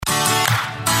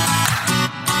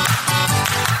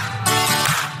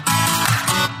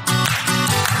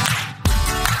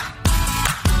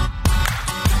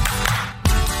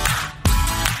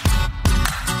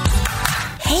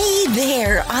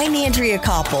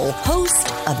Koppel, host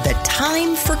of the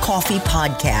Time for Coffee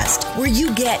podcast, where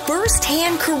you get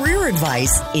firsthand career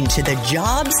advice into the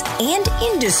jobs and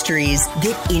industries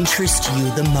that interest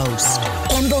you the most.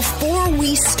 And before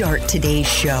we start today's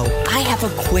show, I have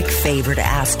a quick favor to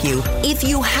ask you. If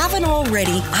you haven't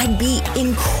already, I'd be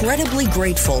incredibly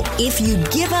grateful if you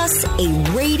give us a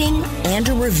rating and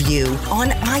a review on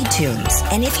iTunes.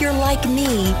 And if you're like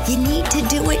me, you need to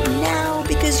do it now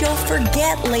because you'll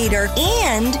forget later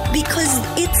and because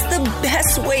it's the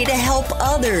best way to help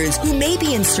others who may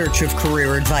be in search of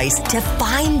career advice to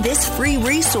find this free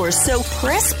resource. So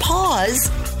press pause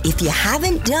if you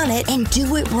haven't done it and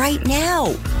do it right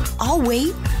now. I'll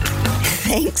wait.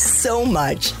 Thanks so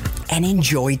much and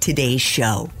enjoy today's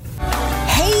show.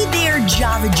 Hey there,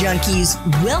 Java Junkies.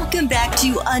 Welcome back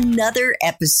to another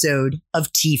episode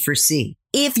of T4C.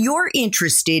 If you're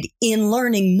interested in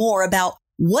learning more about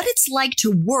what it's like to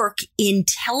work in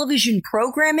television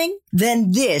programming,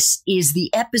 then this is the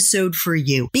episode for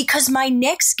you. Because my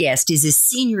next guest is a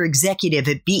senior executive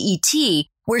at BET,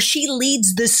 where she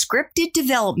leads the scripted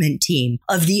development team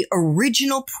of the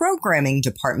original programming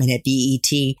department at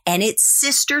BET and its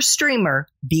sister streamer,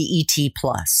 BET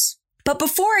Plus. But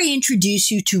before I introduce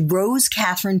you to Rose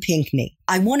Catherine Pinckney,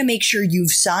 I want to make sure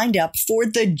you've signed up for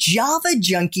the Java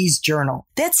Junkies Journal.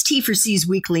 That's T4C's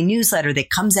weekly newsletter that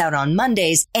comes out on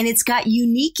Mondays, and it's got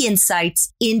unique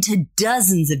insights into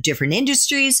dozens of different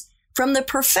industries from the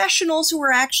professionals who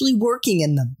are actually working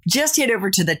in them. Just head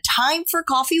over to the Time for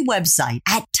Coffee website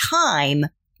at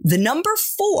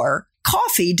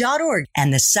time4coffee.org,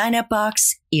 and the sign-up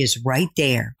box is right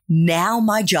there. Now,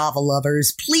 my Java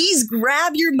lovers, please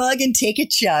grab your mug and take a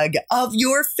chug of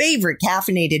your favorite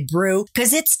caffeinated brew,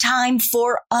 because it's time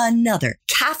for another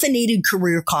caffeinated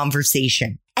career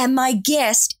conversation. And my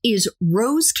guest is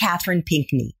Rose Catherine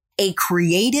Pinckney, a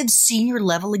creative senior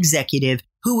level executive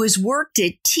who has worked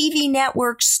at TV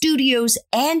networks, studios,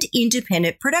 and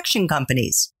independent production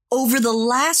companies. Over the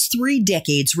last 3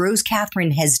 decades, Rose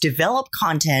Catherine has developed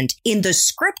content in the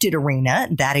scripted arena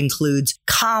that includes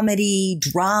comedy,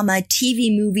 drama,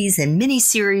 TV movies, and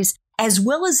miniseries, as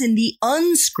well as in the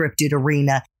unscripted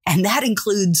arena, and that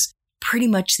includes pretty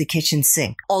much the kitchen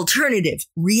sink. Alternative,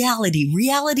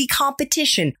 reality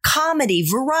competition, comedy,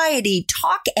 variety,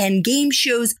 talk and game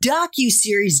shows,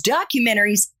 docuseries,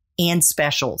 documentaries, and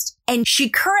specials. And she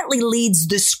currently leads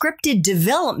the scripted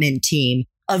development team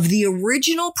of the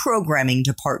original programming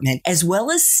department, as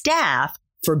well as staff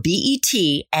for BET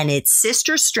and its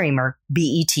sister streamer,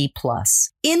 BET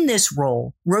Plus. In this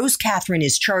role, Rose Catherine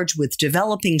is charged with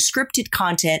developing scripted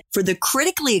content for the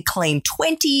critically acclaimed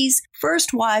 20s,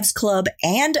 First Wives Club,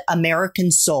 and American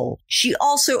Soul. She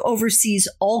also oversees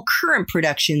all current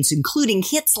productions, including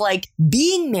hits like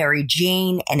Being Mary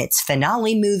Jane and its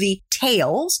finale movie,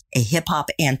 Tales, a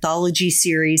hip-hop anthology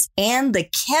series, and the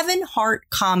Kevin Hart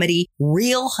comedy,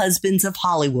 Real Husbands of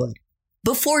Hollywood.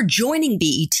 Before joining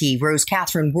BET, Rose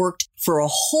Catherine worked for a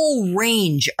whole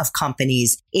range of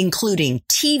companies, including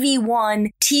TV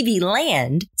One, TV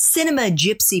Land, Cinema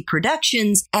Gypsy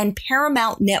Productions, and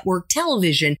Paramount Network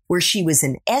Television, where she was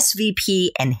an SVP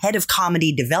and head of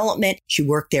comedy development. She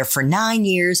worked there for 9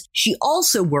 years. She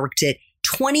also worked at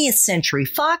 20th Century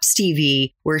Fox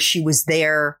TV, where she was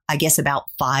there, I guess, about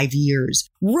 5 years.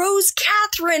 Rose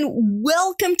Catherine,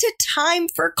 welcome to Time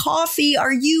for Coffee.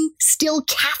 Are you still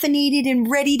caffeinated and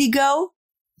ready to go?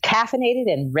 Caffeinated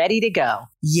and ready to go.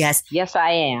 Yes. Yes, I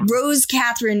am. Rose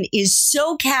Catherine is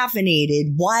so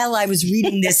caffeinated. While I was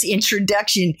reading this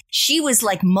introduction, she was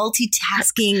like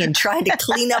multitasking and trying to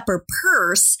clean up her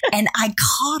purse. And I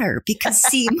caught her because,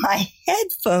 see, my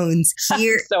headphones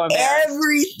hear so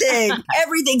everything.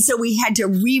 So we had to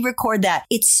re-record that.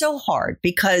 It's so hard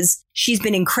because she's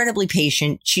been incredibly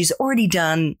patient. She's already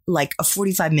done like a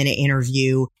 45-minute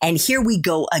interview. And here we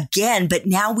go again. But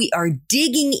now we are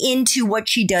digging into what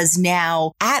she does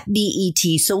now at BET.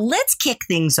 So let's kick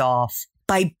things off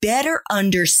by better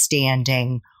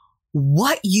understanding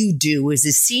what you do as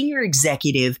a senior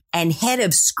executive and head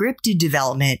of scripted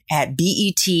development at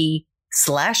BET/Viacom,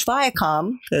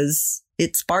 because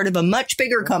it's part of a much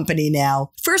bigger company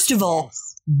now. First of all,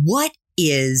 what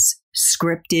is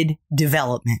scripted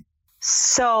development?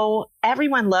 So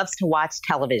everyone loves to watch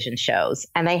television shows,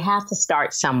 and they have to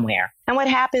start somewhere. And what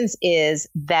happens is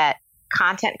that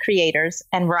content creators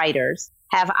and writers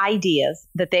have ideas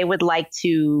that they would like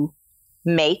to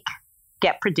make,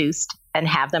 get produced, and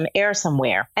have them air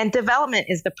somewhere. And development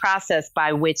is the process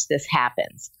by which this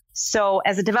happens. So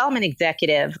as a development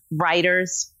executive,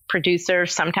 writers,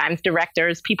 producers, sometimes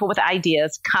directors, people with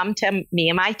ideas come to me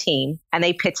and my team and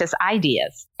they pitch us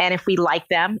ideas. And if we like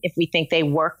them, if we think they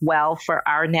work well for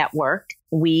our network,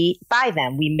 we buy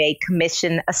them. We may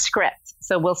commission a script.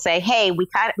 So we'll say, hey, we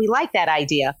like that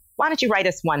idea. Why don't you write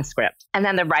us one script? And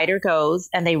then the writer goes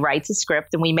and they write a script,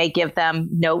 and we may give them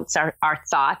notes, our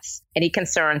thoughts, any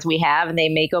concerns we have, and they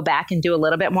may go back and do a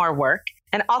little bit more work.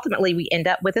 And ultimately, we end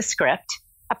up with a script,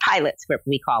 a pilot script,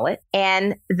 we call it.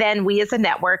 And then we as a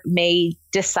network may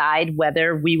decide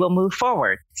whether we will move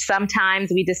forward.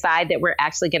 Sometimes we decide that we're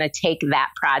actually going to take that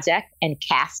project and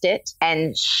cast it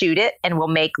and shoot it, and we'll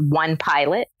make one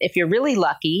pilot. If you're really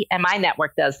lucky, and my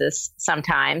network does this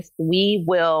sometimes, we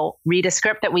will read a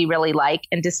script that we really like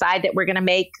and decide that we're going to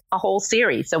make a whole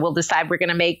series. So we'll decide we're going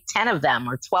to make 10 of them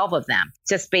or 12 of them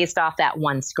just based off that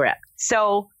one script.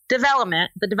 So the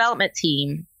development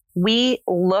team, we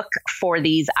look for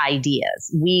these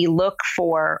ideas. We look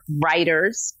for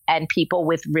writers and people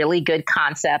with really good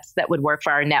concepts that would work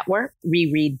for our network. We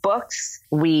read books.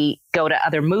 We go to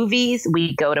other movies.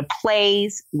 We go to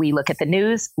plays. We look at the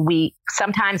news.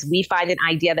 Sometimes we find an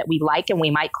idea that we like, and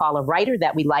we might call a writer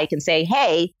that we like and say,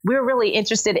 hey, we're really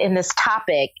interested in this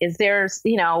topic.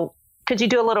 Could you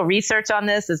do a little research on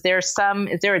this? Is there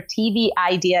a TV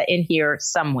idea in here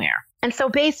somewhere? And so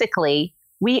basically,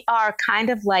 we are kind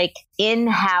of like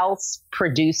in-house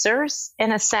producers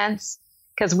in a sense,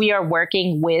 because we are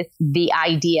working with the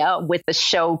idea, with the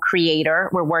show creator.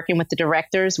 We're working with the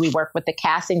directors. We work with the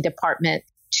casting department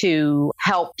to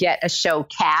help get a show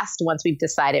cast once we've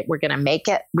decided we're going to make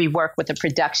it. We work with the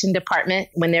production department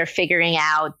when they're figuring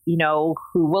out, who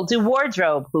will do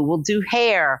wardrobe, who will do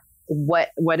hair, what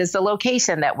is the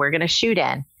location that we're going to shoot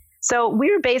in. So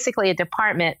we're basically a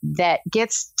department that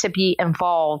gets to be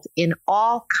involved in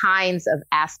all kinds of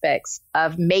aspects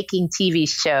of making TV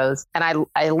shows. And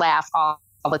I laugh all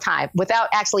the time without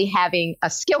actually having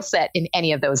a skill set in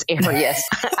any of those areas.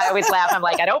 I always laugh. I'm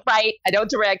like, I don't write, I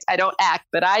don't direct, I don't act,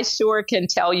 but I sure can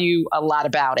tell you a lot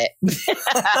about it.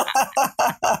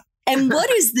 And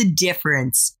what is the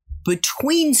difference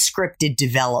between scripted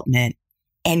development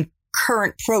and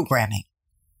current programming?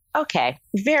 Okay,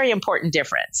 very important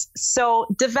difference. So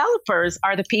developers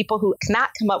are the people who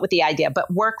cannot come up with the idea,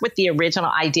 but work with the original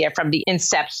idea from the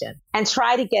inception and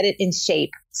try to get it in shape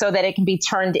so that it can be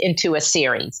turned into a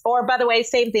series. Or, by the way,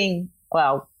 same thing.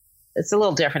 Well, it's a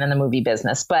little different in the movie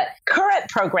business, but current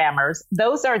programmers,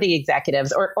 those are the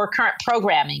executives, or current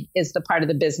programming is the part of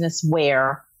the business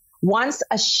where once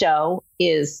a show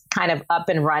is kind of up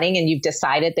and running and you've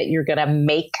decided that you're going to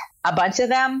make a bunch of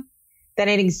them, then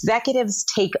executives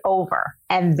take over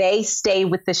and they stay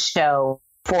with the show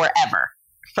forever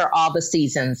for all the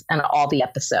seasons and all the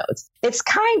episodes. It's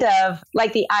kind of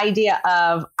like the idea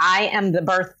of I am the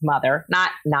birth mother,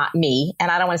 not me.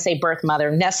 And I don't want to say birth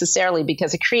mother necessarily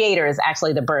because the creator is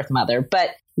actually the birth mother, but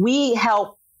we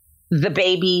help the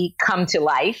baby come to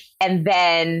life and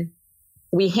then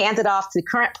we hand it off to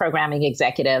current programming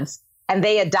executives and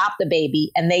they adopt the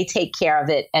baby and they take care of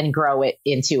it and grow it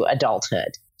into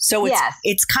adulthood. So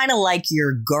it's kind of like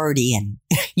your guardian.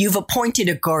 You've appointed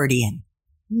a guardian.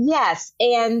 Yes.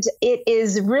 And it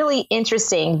is really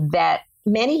interesting that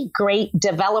many great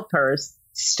developers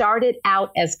started out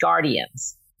as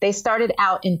guardians. They started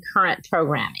out in current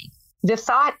programming. The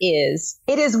thought is,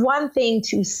 it is one thing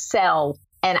to sell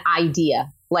an idea,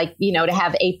 like, to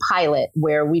have a pilot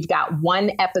where we've got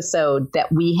one episode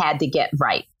that we had to get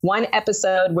right. One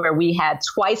episode where we had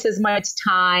twice as much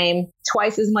time,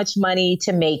 twice as much money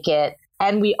to make it,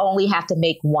 and we only have to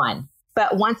make one.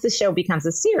 But once the show becomes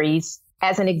a series,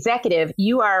 as an executive,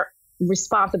 you are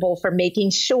responsible for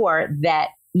making sure that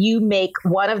you make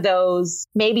one of those,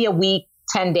 maybe a week,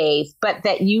 10 days, but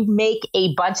that you make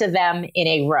a bunch of them in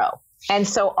a row. And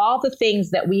so all the things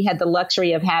that we had the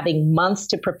luxury of having months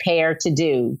to prepare to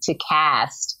do, to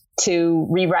cast, to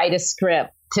rewrite a script,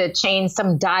 to change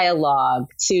some dialogue,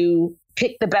 to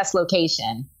pick the best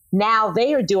location, now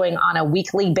they are doing on a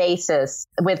weekly basis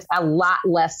with a lot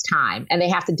less time, and they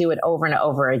have to do it over and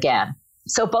over again.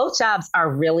 So both jobs are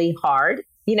really hard.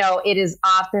 It is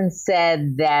often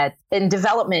said that in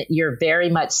development, you're very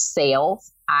much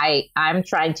sales. I'm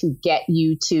trying to get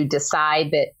you to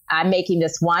decide that I'm making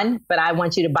this one, but I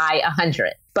want you to buy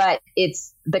 100. But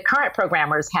it's the current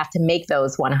programmers have to make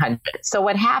those 100. So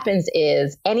what happens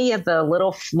is any of the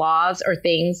little flaws or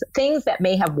things that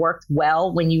may have worked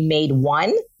well when you made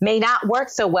one may not work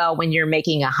so well when you're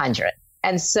making 100.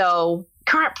 And so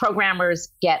current programmers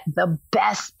get the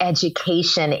best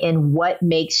education in what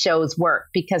makes shows work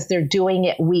because they're doing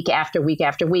it week after week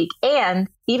after week. And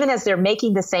even as they're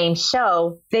making the same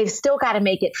show, they've still got to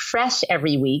make it fresh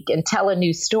every week and tell a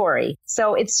new story.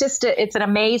 So it's an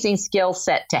amazing skill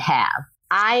set to have.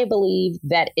 I believe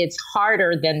that it's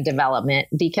harder than development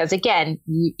because, again,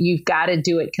 you've got to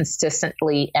do it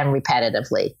consistently and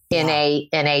repetitively in a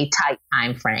tight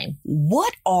time frame.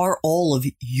 What are all of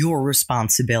your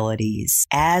responsibilities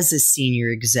as a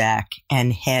senior exec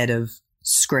and head of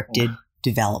scripted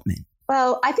development?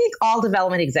 Well, I think all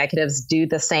development executives do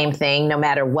the same thing, no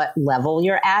matter what level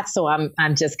you're at. So I'm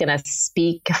just going to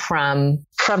speak from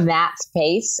that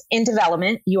space. In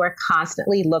development, you are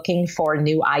constantly looking for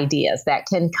new ideas that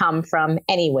can come from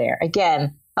anywhere.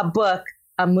 Again, a book,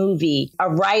 a movie, a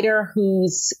writer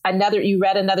you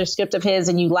read another script of his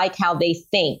and you like how they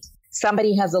think.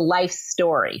 Somebody has a life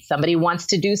story. Somebody wants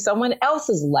to do someone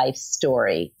else's life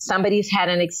story. Somebody's had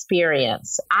an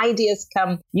experience. Ideas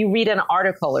come, you read an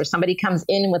article or somebody comes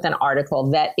in with an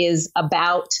article that is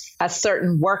about a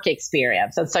certain work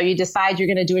experience. And so you decide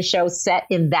you're going to do a show set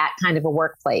in that kind of a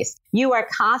workplace. You are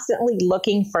constantly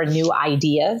looking for new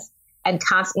ideas and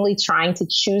constantly trying to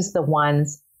choose the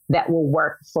ones that will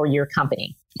work for your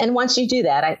company. And once you do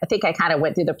that, I think I kind of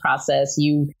went through the process.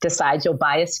 You decide you'll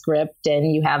buy a script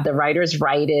and you have the writers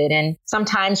write it. And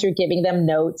sometimes you're giving them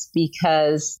notes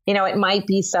because, it might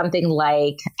be something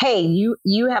like, hey,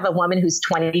 you have a woman who's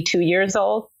 22 years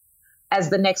old as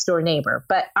the next door neighbor,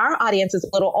 but our audience is a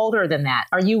little older than that.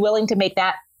 Are you willing to make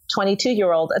that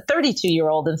 22-year-old a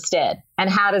 32-year-old instead? And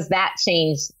how does that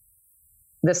change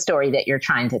the story that you're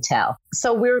trying to tell?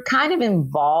 So we're kind of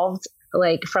involved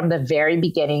like from the very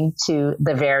beginning to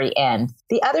the very end.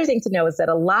 The other thing to know is that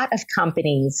a lot of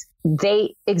companies,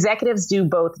 executives do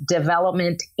both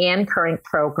development and current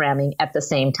programming at the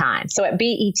same time. So at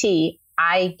BET,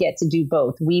 I get to do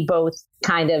both. We both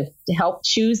kind of help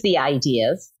choose the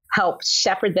ideas, help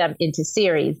shepherd them into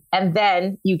series, and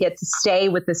then you get to stay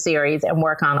with the series and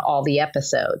work on all the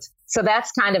episodes. So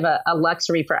that's kind of a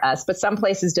luxury for us, but some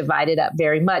places divide it up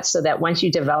very much so that once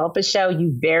you develop a show,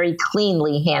 you very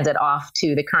cleanly hand it off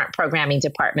to the current programming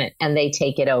department and they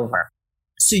take it over.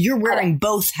 So you're wearing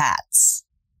both hats.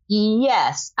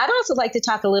 Yes. I'd also like to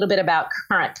talk a little bit about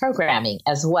current programming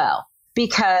as well,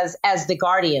 because as the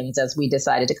guardians, as we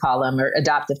decided to call them, or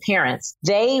adoptive parents,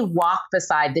 they walk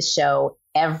beside the show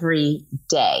every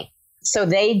day. So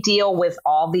they deal with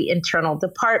all the internal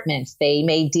departments. They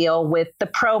may deal with the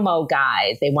promo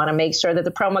guys. They want to make sure that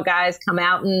the promo guys come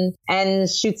out and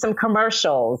shoot some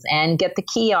commercials and get the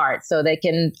key art so they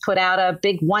can put out a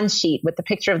big one sheet with the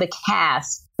picture of the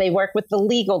cast. They work with the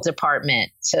legal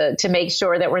department to make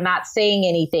sure that we're not saying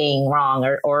anything wrong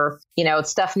or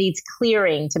stuff needs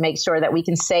clearing to make sure that we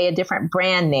can say a different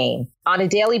brand name. On a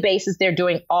daily basis, they're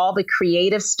doing all the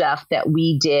creative stuff that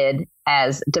we did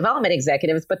as development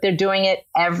executives, but they're doing it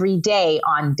every day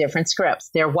on different scripts.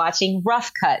 They're watching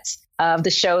rough cuts of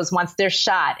the shows once they're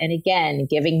shot. And again,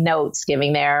 giving notes,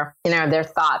 giving their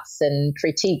thoughts and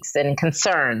critiques and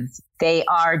concerns. They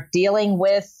are dealing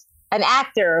with an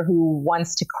actor who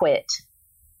wants to quit,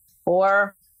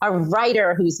 or a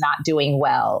writer who's not doing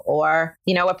well, or,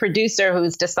 a producer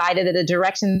who's decided that the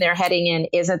direction they're heading in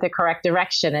isn't the correct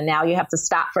direction. And now you have to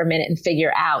stop for a minute and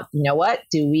figure out, what,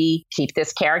 do we keep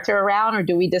this character around or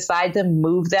do we decide to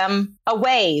move them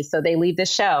away so they leave the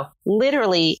show?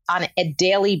 Literally on a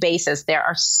daily basis, there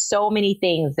are so many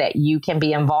things that you can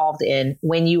be involved in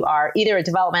when you are either a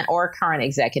development or a current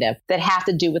executive that have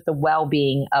to do with the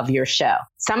well-being of your show.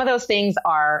 Some of those things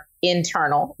are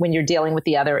internal when you're dealing with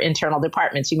the other internal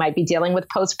departments. You might be dealing with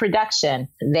post-production.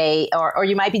 Or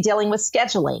you might be dealing with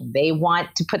scheduling. They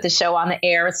want to put the show on the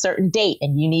air a certain date,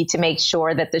 and you need to make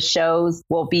sure that the shows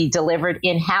will be delivered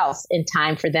in-house in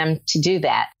time for them to do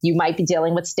that. You might be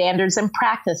dealing with standards and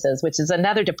practices, which is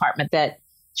another department that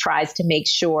tries to make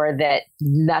sure that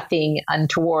nothing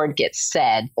untoward gets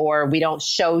said, or we don't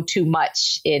show too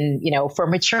much for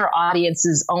mature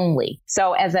audiences only.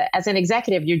 So as an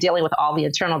executive, you're dealing with all the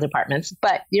internal departments,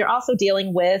 but you're also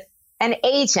dealing with an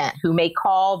agent who may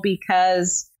call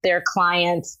because their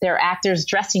actor's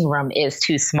dressing room is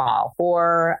too small,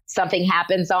 or something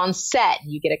happens on set.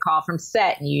 You get a call from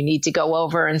set and you need to go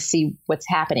over and see what's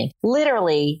happening.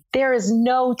 Literally, there is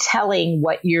no telling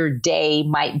what your day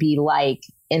might be like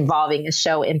involving a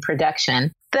show in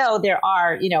production, though there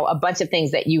are, a bunch of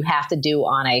things that you have to do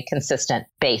on a consistent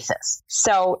basis.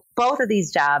 So both of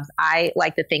these jobs, I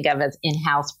like to think of as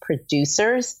in-house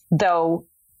producers, though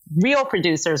real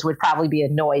producers would probably be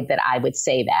annoyed that I would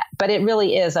say that. But it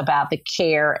really is about the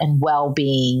care and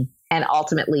well-being and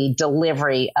ultimately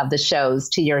delivery of the shows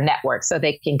to your network so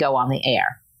they can go on the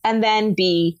air and then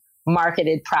be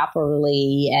marketed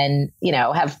properly and,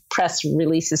 have press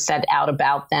releases sent out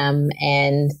about them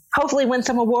and hopefully win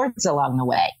some awards along the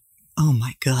way. Oh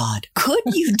my God. Could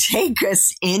you take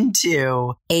us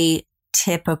into a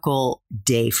typical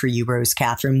day for you, Rose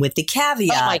Catherine, with the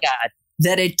caveat Oh my God.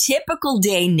 that a typical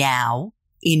day now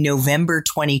in November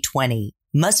 2020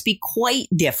 must be quite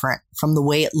different from the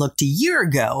way it looked a year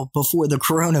ago before the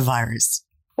coronavirus?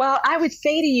 Well, I would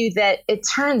say to you that it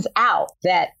turns out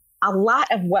that a lot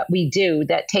of what we do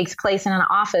that takes place in an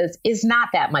office is not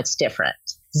that much different.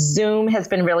 Zoom has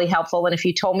been really helpful. And if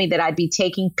you told me that I'd be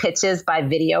taking pitches by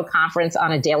video conference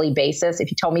on a daily basis, if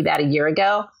you told me that a year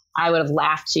ago, I would have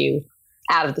laughed you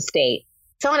out of the state.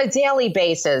 So on a daily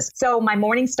basis, so my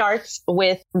morning starts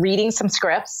with reading some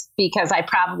scripts because I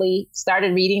probably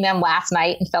started reading them last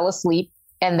night and fell asleep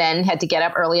and then had to get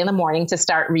up early in the morning to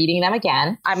start reading them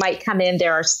again. I might come in,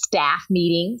 there are staff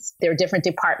meetings. There are different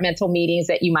departmental meetings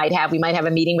that you might have. We might have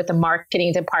a meeting with the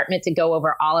marketing department to go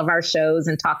over all of our shows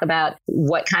and talk about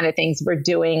what kind of things we're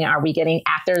doing. Are we getting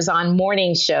actors on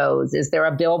morning shows? Is there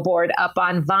a billboard up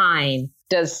on Vine?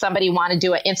 Does somebody want to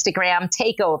do an Instagram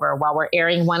takeover while we're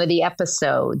airing one of the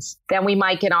episodes? Then we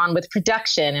might get on with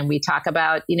production and we talk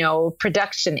about,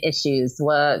 production issues.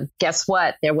 Well, guess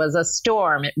what? There was a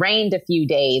storm. It rained a few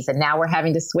days and now we're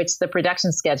having to switch the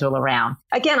production schedule around.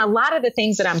 Again, a lot of the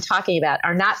things that I'm talking about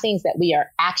are not things that we are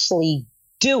actually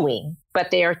doing,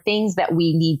 but they are things that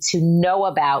we need to know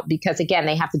about because, again,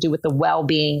 they have to do with the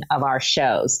well-being of our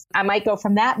shows. I might go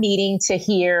from that meeting to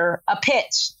hear a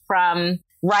pitch from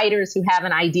writers who have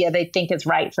an idea they think is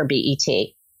right for BET.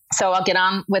 So I'll get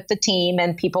on with the team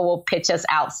and people will pitch us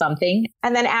out something.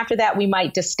 And then after that, we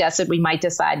might discuss it. We might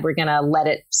decide we're going to let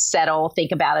it settle,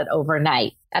 think about it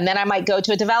overnight. And then I might go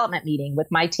to a development meeting with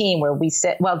my team where we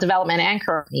sit, development and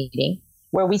current meeting,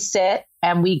 where we sit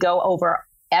and we go over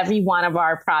every one of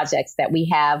our projects that we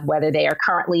have, whether they are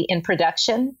currently in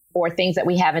production or things that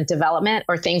we have in development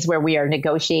or things where we are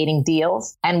negotiating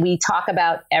deals. And we talk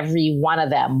about every one of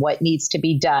them, what needs to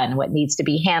be done, what needs to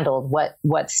be handled,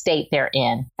 what state they're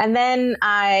in. And then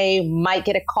I might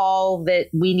get a call that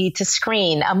we need to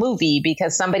screen a movie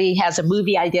because somebody has a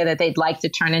movie idea that they'd like to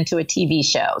turn into a TV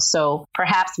show. So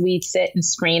perhaps we'd sit and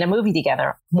screen a movie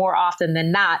together. More often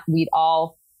than not, we'd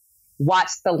all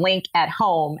watch the link at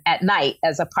home at night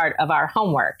as a part of our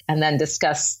homework and then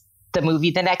discuss the movie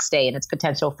the next day and its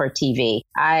potential for TV.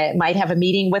 I might have a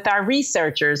meeting with our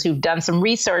researchers who've done some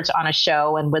research on a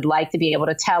show and would like to be able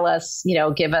to tell us,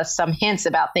 give us some hints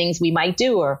about things we might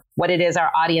do or what it is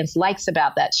our audience likes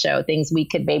about that show, things we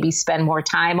could maybe spend more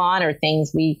time on or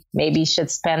things we maybe should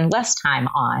spend less time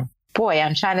on. Boy,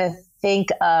 I'm trying to think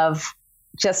of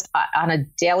just on a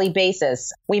daily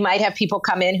basis. We might have people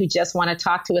come in who just want to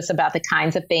talk to us about the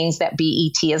kinds of things that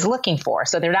BET is looking for.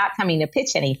 So they're not coming to pitch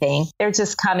anything. They're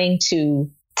just coming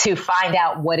to find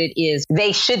out what it is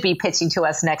they should be pitching to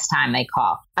us next time they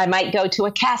call. I might go to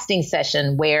a casting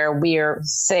session where we're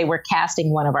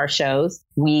casting one of our shows.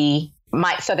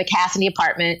 So the casting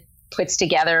department puts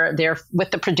together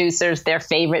with the producers, their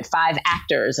favorite 5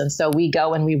 actors. And so we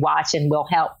go and we watch and we'll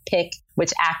help pick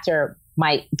which actor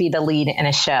might be the lead in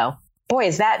a show. Boy,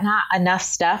 is that not enough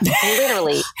stuff?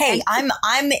 Literally. Hey, I'm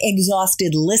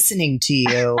exhausted listening to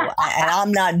you and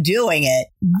I'm not doing it.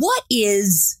 What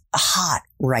is hot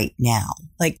right now?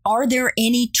 Like, are there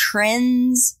any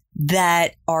trends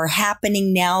that are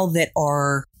happening now that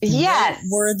are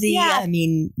worthy? Yes. I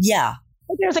mean, yeah.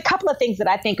 There's a couple of things that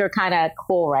I think are kind of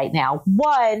cool right now.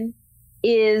 One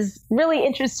is really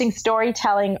interesting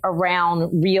storytelling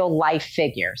around real life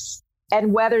figures.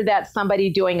 And whether that's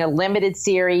somebody doing a limited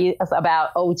series about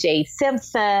O.J.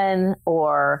 Simpson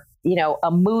or, a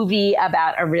movie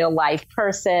about a real life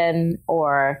person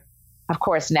or, of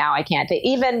course, now I can't think.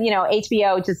 Even,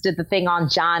 HBO just did the thing on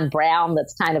John Brown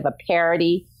that's kind of a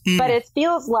parody. But it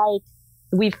feels like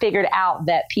we've figured out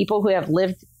that people who have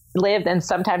lived and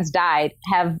sometimes died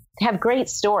have great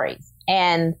stories.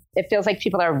 And it feels like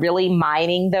people are really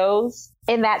mining those.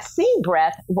 In that same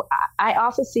breath, I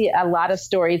also see a lot of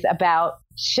stories about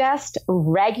just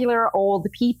regular old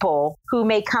people who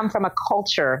may come from a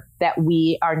culture that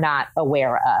we are not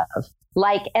aware of.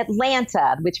 Like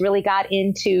Atlanta, which really got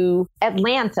into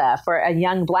Atlanta for a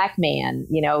young Black man,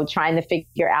 trying to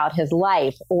figure out his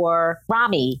life, or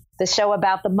Rami, the show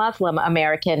about the Muslim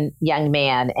American young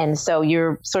man. And so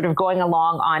you're sort of going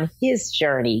along on his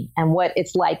journey and what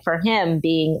it's like for him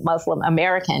being Muslim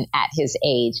American at his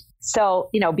age. So,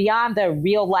 beyond the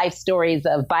real life stories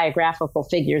of biographical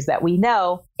figures that we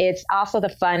know, it's also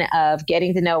the fun of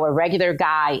getting to know a regular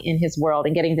guy in his world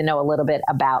and getting to know a little bit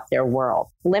about their world.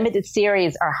 Limited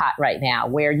series are hot right now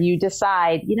where you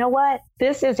decide, you know what,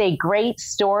 this is a great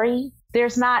story.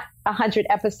 There's not 100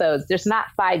 episodes. There's not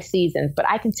 5 seasons, but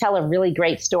I can tell a really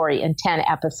great story in 10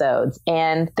 episodes.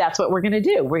 And that's what we're going to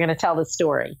do. We're going to tell the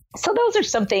story. So those are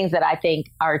some things that I think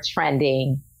are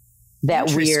trending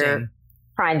that we're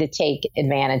trying to take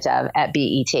advantage of at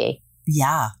BET.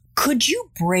 Yeah. Could you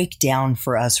break down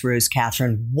for us, Rose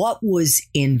Catherine, what was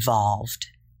involved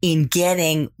in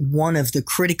getting one of the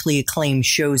critically acclaimed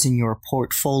shows in your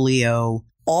portfolio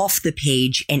off the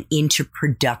page and into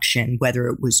production, whether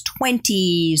it was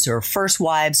 20s or First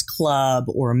Wives Club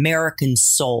or American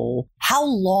Soul? How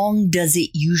long does it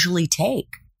usually take?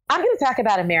 I'm going to talk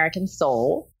about American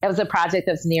Soul. It was a project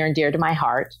that's near and dear to my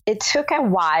heart. It took a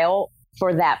while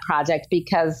for that project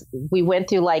because we went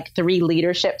through like 3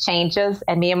 leadership changes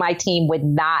and me and my team would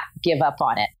not give up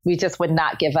on it. We just would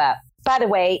not give up. By the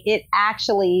way, it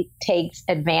actually takes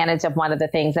advantage of one of the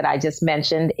things that I just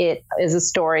mentioned. It is a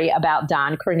story about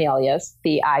Don Cornelius,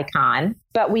 the icon,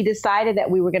 but we decided that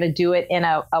we were going to do it in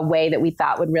a way that we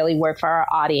thought would really work for our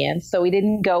audience. So we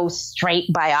didn't go straight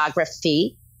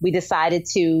biography. We decided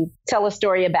to tell a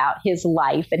story about his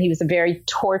life, and he was a very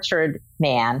tortured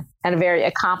man and a very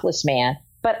accomplished man,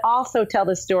 but also tell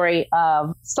the story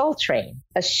of Soul Train,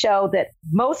 a show that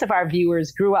most of our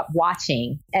viewers grew up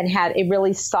watching and had a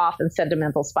really soft and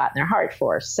sentimental spot in their heart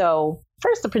for. So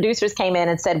first, the producers came in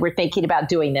and said, we're thinking about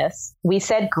doing this. We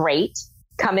said, great.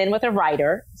 Come in with a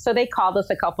writer. So they called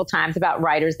us a couple times about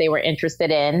writers they were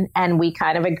interested in, and we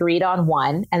kind of agreed on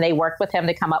one, and they worked with him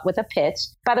to come up with a pitch.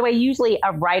 By the way, usually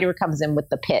a writer comes in with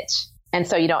the pitch, and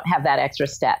so you don't have that extra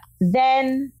step.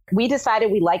 Then we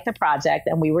decided we liked the project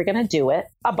and we were going to do it.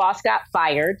 A boss got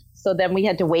fired, so then we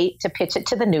had to wait to pitch it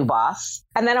to the new boss,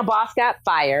 and then a boss got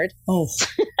fired. Oh.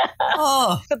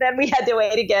 So then we had to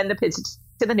wait again to pitch it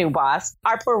to the new boss.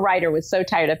 Our poor writer was so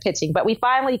tired of pitching, but we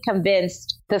finally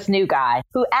convinced this new guy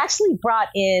who actually brought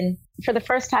in, for the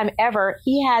first time ever,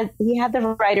 he had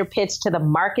the writer pitch to the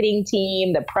marketing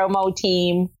team, the promo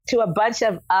team, to a bunch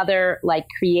of other like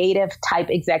creative type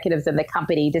executives in the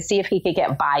company to see if he could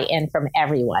get buy-in from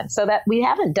everyone. So that we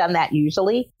haven't done that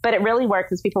usually, but it really worked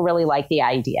because people really like the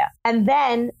idea. And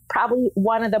then probably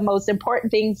one of the most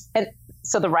important things, and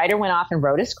so the writer went off and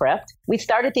wrote a script. We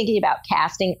started thinking about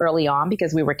casting early on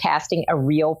because we were casting a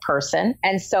real person.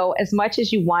 And so as much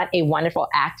as you want a wonderful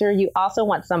actor, you also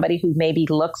want somebody who maybe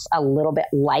looks a little bit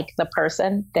like the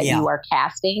person that you are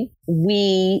casting.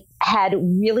 We had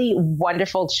really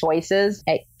wonderful choices.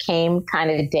 It came kind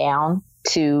of down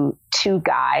to 2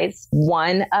 guys.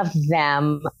 One of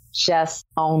them just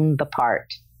owned the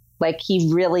part. Like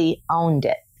he really owned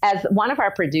it. As one of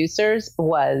our producers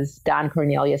was Don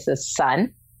Cornelius's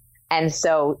son. And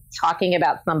so talking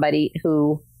about somebody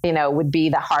who, you know, would be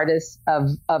the hardest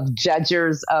of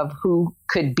judges of who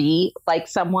could be like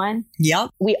someone.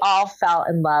 Yep. We all fell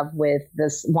in love with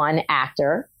this one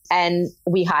actor and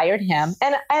we hired him.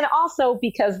 And also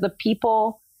because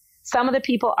some of the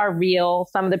people are real.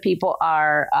 Some of the people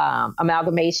are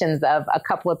amalgamations of a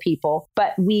couple of people.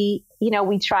 But we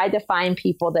tried to find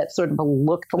people that sort of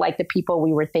looked like the people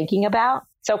we were thinking about.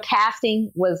 So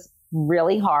casting was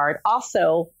really hard.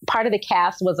 Also, part of the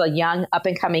cast was a young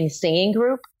up-and-coming singing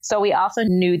group. So we also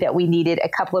knew that we needed a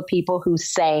couple of people who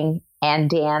sang and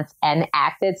danced and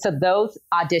acted. So those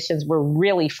auditions were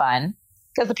really fun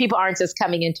because the people aren't just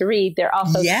coming in to read. They're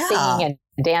also singing and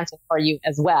dancing for you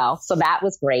as well. So that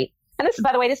was great. And this,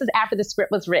 by the way, this is after the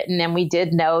script was written and we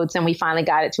did notes and we finally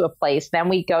got it to a place. Then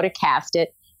we go to cast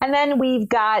it. And then we've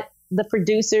got the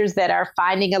producers that are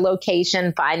finding a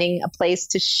location, finding a place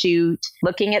to shoot,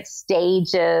 looking at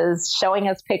stages, showing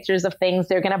us pictures of things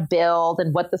they're going to build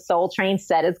and what the Soul Train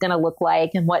set is going to look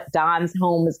like and what Don's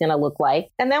home is going to look like.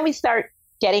 And then we start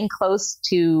getting close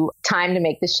to time to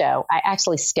make the show. I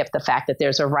actually skipped the fact that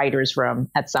there's a writer's room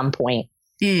at some point.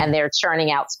 And they're churning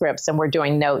out scripts and we're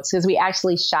doing notes because we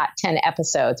actually shot 10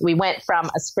 episodes. We went from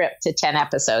a script to 10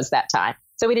 episodes that time.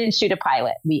 So we didn't shoot a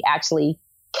pilot. We actually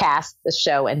cast the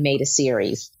show and made a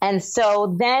series. And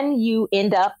so then you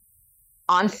end up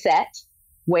on set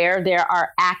where there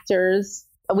are actors.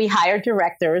 We hire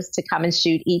directors to come and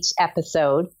shoot each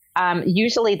episode.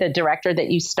 Usually the director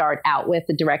that you start out with,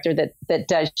 the director that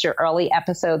does your early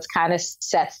episodes kind of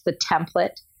sets the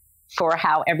template for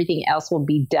how everything else will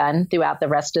be done throughout the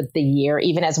rest of the year.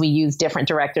 Even as we use different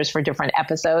directors for different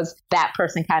episodes, that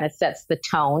person kind of sets the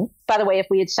tone. By the way, if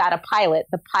we had shot a pilot,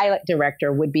 the pilot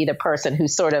director would be the person who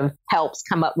sort of helps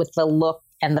come up with the look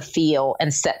and the feel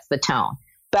and sets the tone.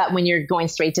 But when you're going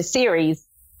straight to series,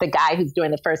 the guy who's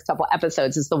doing the first couple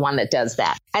episodes is the one that does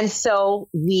that. And so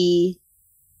we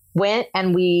went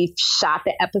and we shot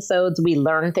the episodes. We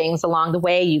learned things along the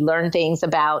way. You learn things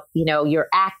about, your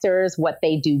actors, what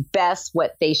they do best,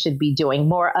 what they should be doing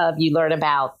more of. You learn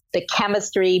about the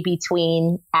chemistry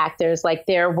between actors. Like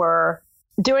there were,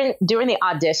 during the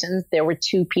auditions, there were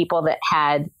two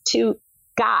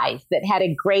guys that had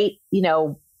a great,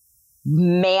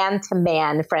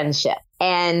 man-to-man friendship.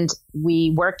 And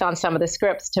we worked on some of the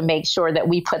scripts to make sure that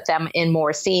we put them in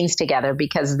more scenes together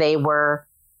because they were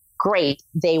great.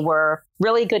 They were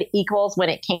really good equals when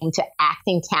it came to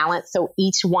acting talent. So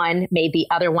each one made the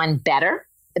other one better.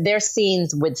 Their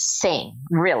scenes would sing,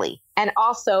 really. And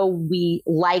also we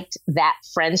liked that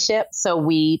friendship. So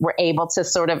we were able to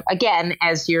sort of, again,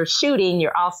 as you're shooting,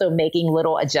 you're also making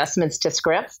little adjustments to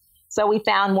scripts. So we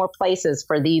found more places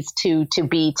for these two to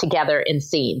be together in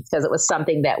scenes because it was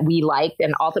something that we liked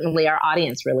and ultimately our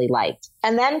audience really liked.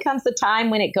 And then comes the time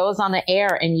when it goes on the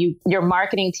air and your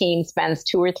marketing team spends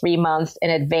 2 or 3 months in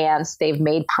advance. They've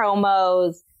made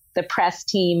promos. The press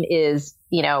team is,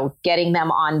 getting them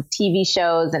on TV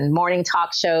shows and morning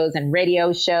talk shows and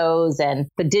radio shows. And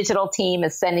the digital team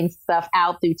is sending stuff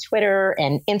out through Twitter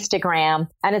and Instagram.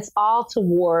 And it's all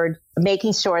toward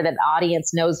making sure that the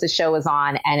audience knows the show is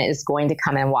on and is going to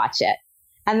come and watch it.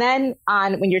 And then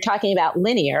when you're talking about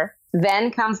linear,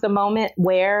 then comes the moment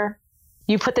where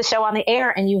you put the show on the air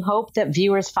and you hope that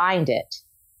viewers find it.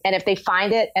 And if they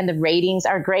find it and the ratings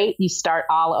are great, you start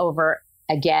all over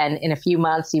again. In a few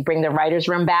months, you bring the writer's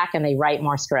room back and they write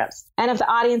more scripts. And if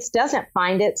the audience doesn't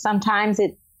find it, sometimes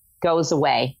it goes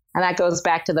away. And that goes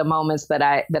back to the moments that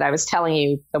I was telling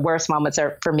you. The worst moments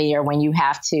for me are when you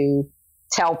have to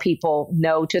tell people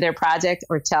no to their project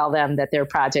or tell them that their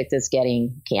project is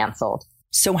getting canceled.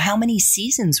 So how many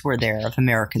seasons were there of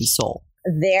American Soul?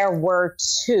 There were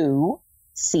 2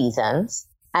 seasons.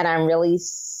 And I'm really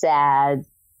sad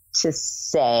to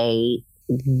say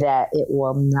that it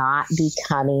will not be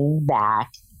coming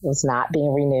back. It was not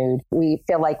being renewed. We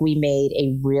feel like we made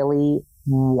a really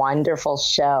wonderful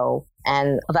show.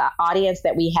 And the audience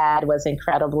that we had was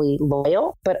incredibly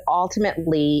loyal. But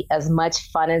ultimately, as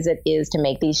much fun as it is to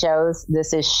make these shows,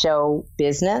 this is show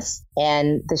business.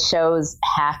 And the shows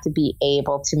have to be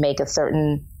able to make a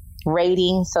certain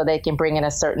rating so they can bring in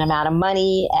a certain amount of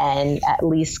money and at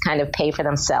least kind of pay for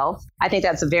themselves. I think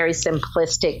that's a very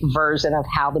simplistic version of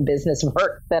how the business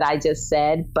works that I just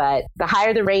said. But the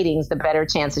higher the ratings, the better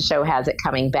chance the show has it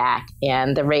coming back.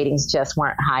 And the ratings just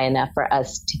weren't high enough for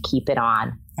us to keep it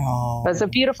on. Oh. But it's a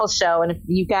beautiful show. And if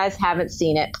you guys haven't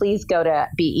seen it, please go to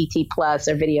BET Plus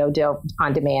or Video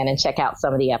on Demand and check out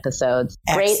some of the episodes.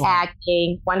 Excellent. Great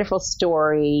acting, wonderful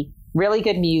story, really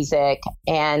good music,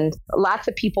 and lots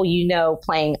of people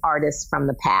playing artists from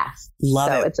the past.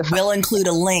 Love so it. We'll include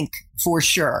a link for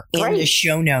sure in the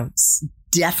show notes.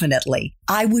 Definitely.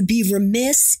 I would be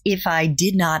remiss if I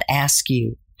did not ask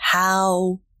you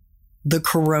how the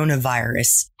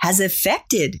coronavirus has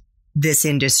affected this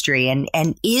industry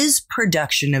and is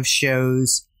production of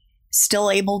shows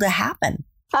still able to happen?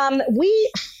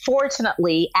 We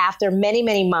fortunately, after many,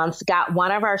 many months, got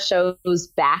one of our shows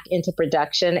back into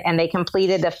production and they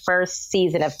completed the first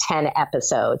season of 10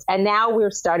 episodes. And now we're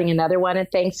starting another one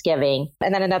at Thanksgiving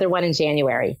and then another one in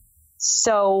January.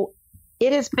 So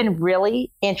it has been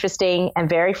really interesting and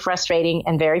very frustrating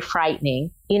and very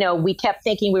frightening. We kept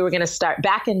thinking we were going to start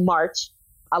back in March.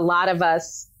 A lot of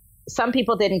us, some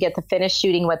people didn't get to finish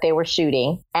shooting what they were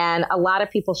shooting. And a lot of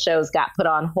people's shows got put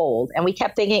on hold. And we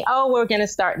kept thinking, we're going to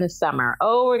start in the summer.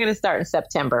 We're going to start in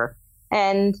September.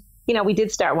 And, we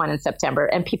did start one in September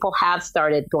and people have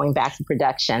started going back to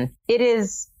production. It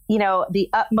is, the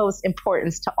utmost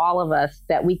importance to all of us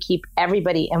that we keep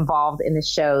everybody involved in the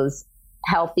shows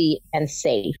healthy and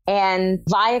safe. And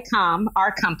Viacom,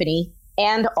 our company,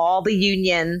 and all the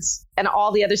unions and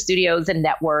all the other studios and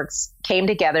networks came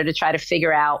together to try to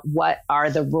figure out what are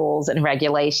the rules and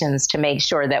regulations to make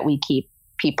sure that we keep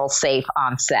people safe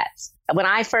on sets. When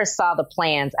I first saw the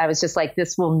plans, I was just like,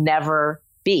 this will never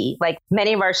be. Like,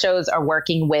 many of our shows are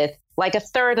working with like a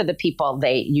third of the people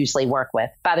they usually work with,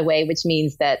 by the way, which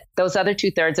means that those other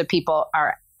 2/3 of people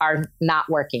are not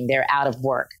working. They're out of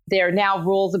work. There are now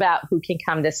rules about who can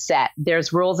come to set.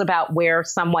 There's rules about where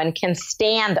someone can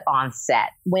stand on set.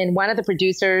 When one of the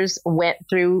producers went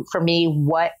through for me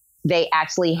what they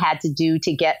actually had to do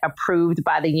to get approved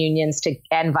by the unions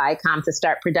and Viacom to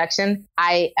start production,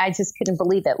 I just couldn't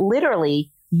believe it.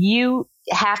 Literally, you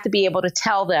have to be able to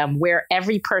tell them where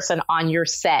every person on your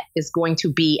set is going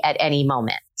to be at any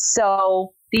moment.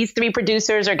 So these 3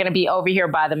 producers are going to be over here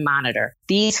by the monitor.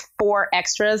 These 4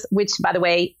 extras, which, by the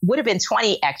way, would have been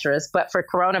 20 extras, but for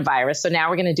coronavirus. So now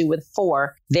we're going to do with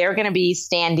 4. They're going to be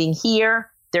standing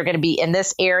here. They're going to be in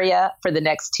this area for the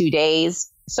next 2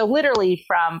 days. So literally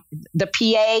from the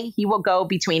PA, he will go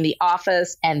between the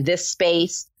office and this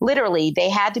space. Literally, they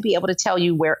had to be able to tell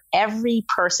you where every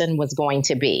person was going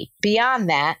to be. Beyond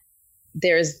that,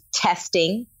 there's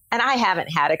testing. And I haven't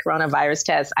had a coronavirus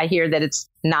test. I hear that it's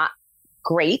not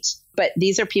great. But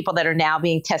these are people that are now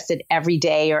being tested every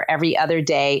day or every other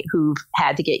day who've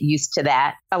had to get used to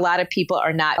that. A lot of people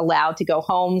are not allowed to go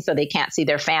home, so they can't see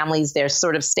their families. They're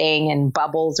sort of staying in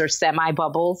bubbles or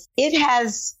semi-bubbles. It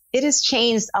has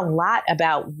changed a lot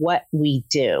about what we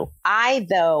do. I,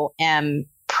 though, am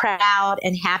proud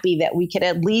and happy that we could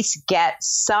at least get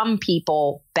some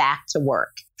people back to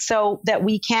work so that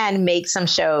we can make some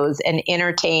shows and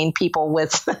entertain people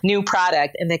with new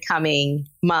product in the coming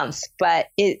months. But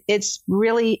it's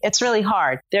really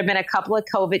hard. There have been a couple of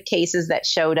COVID cases that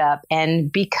showed up,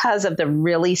 and because of the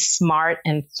really smart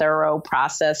and thorough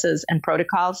processes and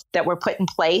protocols that were put in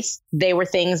place, they were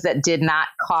things that did not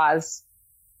cause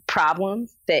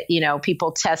problems, that,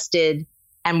 people tested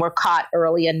and were caught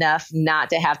early enough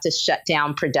not to have to shut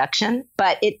down production.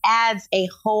 But it adds a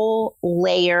whole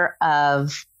layer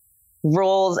of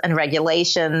rules and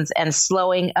regulations and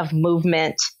slowing of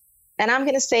movement. And I'm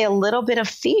going to say a little bit of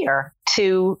fear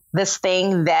to this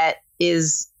thing that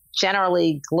is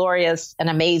generally glorious and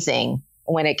amazing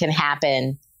when it can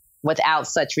happen without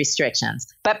such restrictions.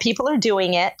 But people are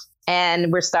doing it,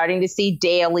 and we're starting to see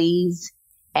dailies,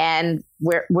 and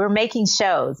we're making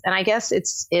shows. And I guess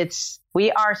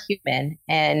we are human,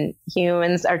 and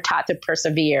humans are taught to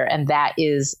persevere, and that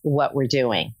is what we're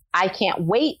doing. I can't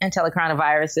wait until the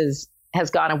coronavirus has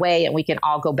gone away and we can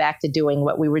all go back to doing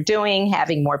what we were doing,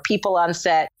 having more people on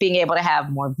set, being able to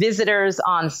have more visitors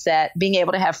on set, being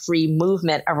able to have free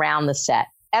movement around the set.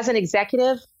 As an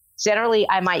executive, generally,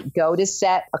 I might go to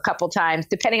set a couple times,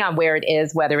 depending on where it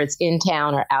is, whether it's in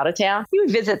town or out of town. You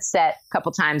would visit set a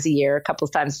couple times a year, a couple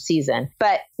of times a season,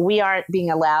 but we aren't being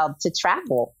allowed to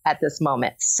travel at this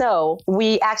moment. So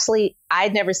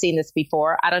I'd never seen this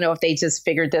before. I don't know if they just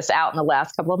figured this out in the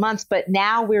last couple of months, but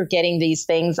now we're getting these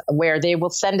things where they will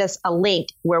send us a link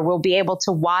where we'll be able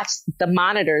to watch the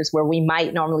monitors where we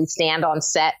might normally stand on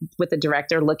set with the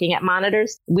director looking at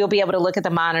monitors. We'll be able to look at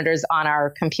the monitors on our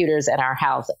computers at our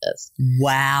houses.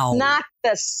 Wow. Not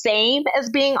the same as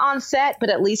being on set, but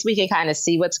at least we can kind of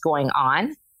see what's going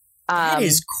on. That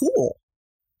is cool.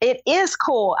 It is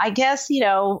cool. I guess,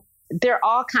 there are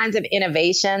all kinds of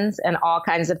innovations and all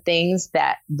kinds of things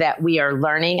that we are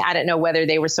learning. I don't know whether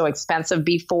they were so expensive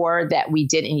before that we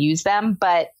didn't use them,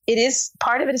 but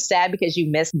part of it is sad because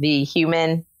you miss the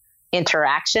human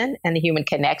interaction and the human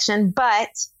connection. But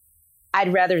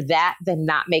I'd rather that than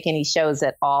not make any shows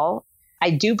at all. I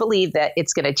do believe that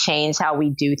it's going to change how we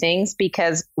do things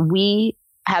because we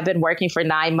have been working for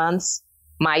 9 months,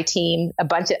 my team,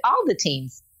 all the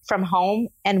teams from home,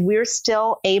 and we're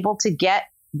still able to get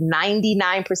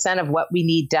 99% of what we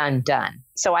need done.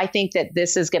 So I think that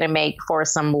this is going to make for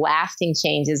some lasting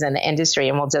changes in the industry,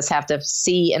 and we'll just have to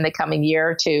see in the coming year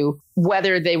or two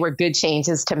whether they were good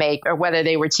changes to make or whether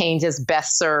they were changes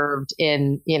best served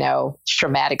in,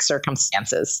 traumatic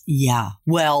circumstances. Yeah.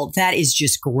 Well, that is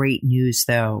just great news,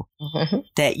 though,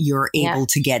 that you're able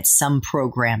to get some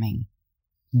programming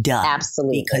done.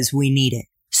 Absolutely. Because we need it.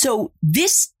 So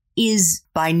this is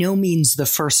by no means the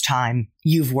first time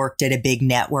you've worked at a big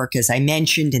network. As I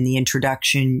mentioned in the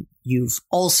introduction, you've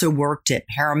also worked at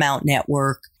Paramount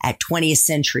Network, at 20th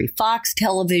Century Fox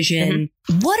Television.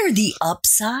 What are the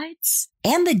upsides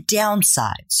and the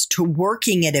downsides to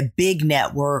working at a big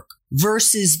network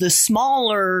versus the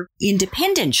smaller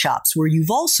independent shops where you've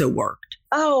also worked?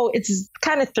 Oh, it's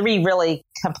kind of three really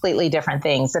completely different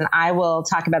things. And I will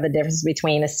talk about the difference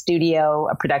between a studio,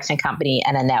 a production company,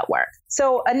 and a network.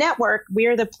 So a network,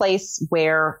 we're the place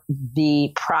where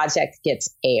the project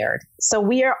gets aired. So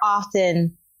we are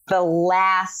often the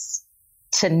last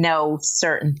to know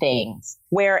certain things.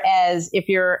 Whereas if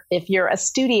you're a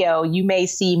studio, you may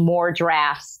see more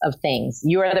drafts of things.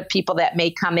 You are the people that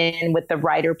may come in with the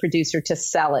writer producer to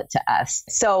sell it to us.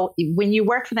 So when you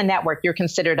work for the network, you're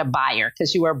considered a buyer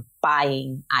because you are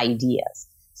buying ideas.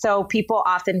 So people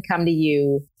often come to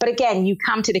you, but again, you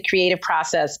come to the creative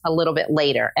process a little bit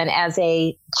later. And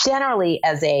generally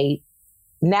as a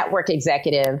network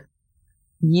executive,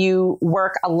 you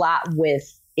work a lot with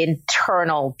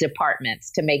internal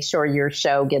departments to make sure your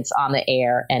show gets on the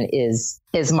air and is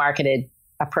marketed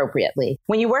appropriately.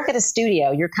 When you work at a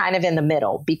studio, you're kind of in the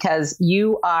middle because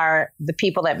you are the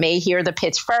people that may hear the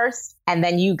pitch first and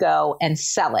then you go and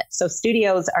sell it. So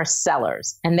studios are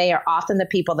sellers, and they are often the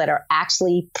people that are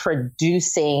actually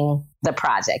producing the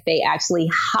project. They actually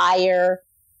hire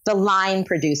the line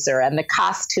producer and the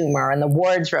costumer and the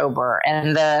wardrober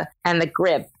and the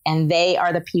grip. And they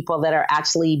are the people that are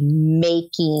actually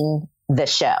making the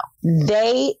show.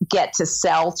 They get to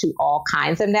sell to all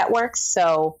kinds of networks.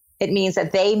 So it means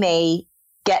that they may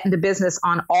get into business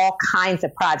on all kinds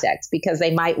of projects because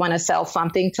they might want to sell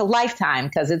something to Lifetime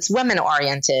because it's women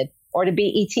oriented. or to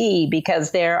BET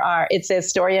because it's a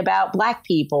story about Black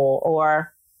people,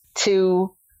 or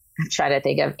to, I'm trying to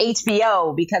think of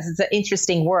HBO because it's an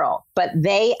interesting world. But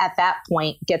they, at that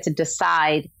point, get to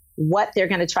decide what they're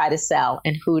going to try to sell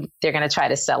and who they're going to try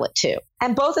to sell it to.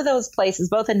 And both of those places,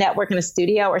 both a network and a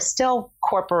studio, are still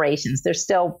corporations. They're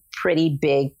still pretty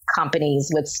big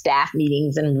companies with staff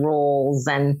meetings and rules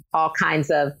and all kinds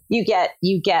of, you get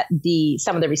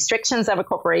some of the restrictions of a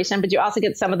corporation, but you also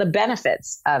get some of the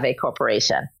benefits of a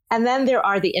corporation. And then there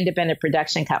are the independent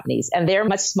production companies, and they're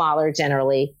much smaller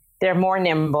generally. They're more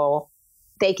nimble.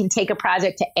 They can take a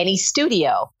project to any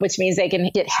studio, which means they can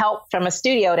get help from a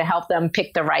studio to help them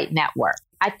pick the right network.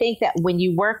 I think that when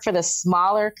you work for the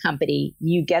smaller company,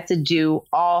 you get to do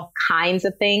all kinds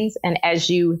of things. And as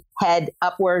you head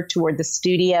upward toward the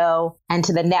studio and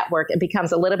to the network, it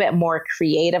becomes a little bit more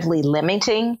creatively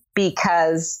limiting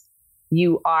because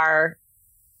you are,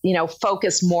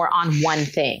 focused more on one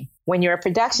thing. When you're a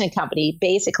production company,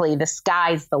 basically the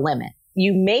sky's the limit.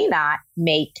 You may not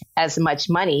make as much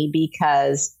money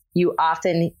because you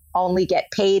often only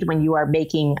get paid when you are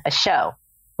making a show.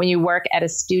 When you work at a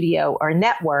studio or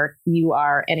network, you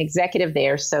are an executive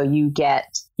there, so you get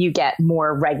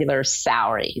more regular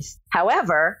salaries.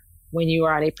 However, when you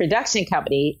are on a production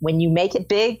company, when you make it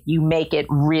big, you make it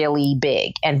really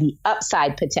big. And the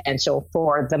upside potential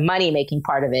for the money-making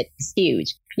part of it is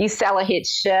huge. You sell a hit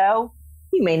show,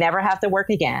 you may never have to work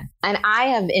again. And I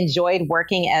have enjoyed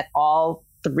working at all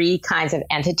three kinds of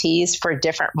entities for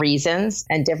different reasons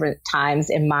and different times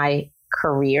in my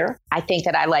career. I think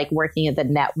that I like working at the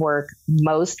network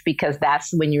most because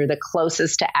that's when you're the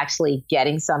closest to actually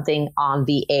getting something on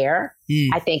the air.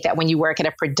 I think that when you work at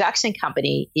a production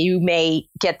company, you may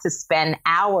get to spend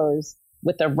hours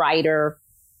with a writer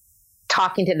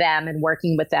talking to them and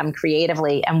working with them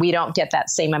creatively. And we don't get that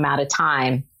same amount of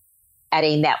time at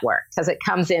a network because it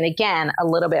comes in, again, a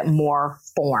little bit more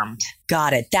formed.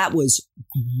 Got it. That was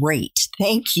great.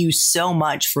 Thank you so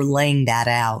much for laying that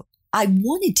out. I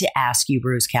wanted to ask you,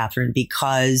 Rose Catherine,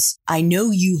 because I know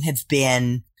you've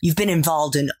been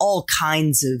involved in all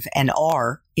kinds of, and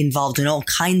are involved in all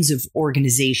kinds of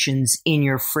organizations in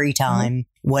your free time,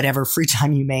 whatever free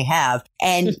time you may have.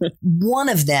 And one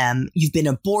of them, you've been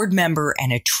a board member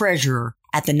and a treasurer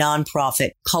at the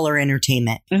nonprofit Color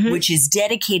Entertainment, which is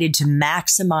dedicated to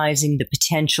maximizing the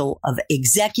potential of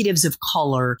executives of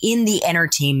color in the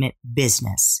entertainment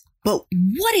business. But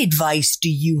what advice do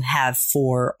you have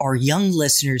for our young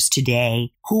listeners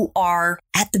today who are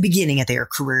at the beginning of their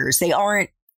careers? They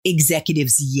aren't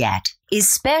executives yet,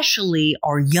 especially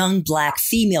our young Black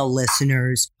female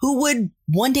listeners who would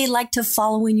one day like to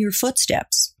follow in your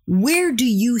footsteps. Where do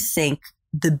you think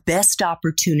the best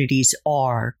opportunities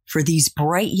are for these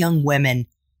bright young women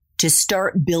to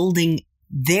start building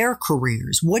their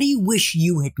careers? What do you wish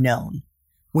you had known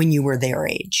when you were their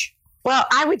age? Well,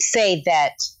 I would say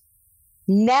that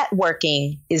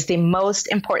networking is the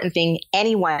most important thing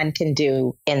anyone can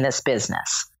do in this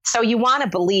business. So you want to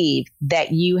believe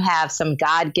that you have some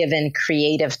God-given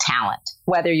creative talent,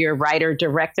 whether you're a writer,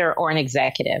 director, or an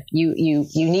executive. You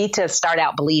need to start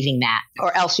out believing that,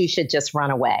 or else you should just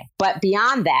run away. But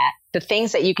beyond that, the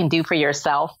things that you can do for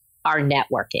yourself are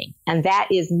networking. And that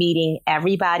is meeting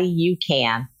everybody you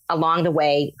can along the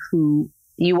way who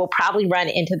you will probably run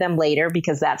into them later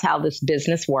because that's how this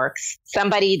business works.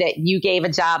 Somebody that you gave a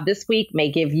job this week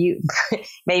may be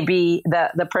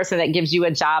the person that gives you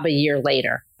a job a year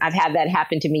later. I've had that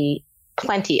happen to me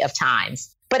plenty of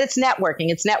times. But it's networking.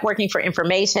 It's networking for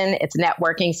information. It's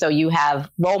networking so you have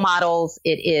role models.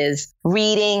 It is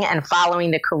reading and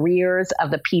following the careers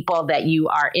of the people that you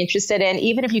are interested in.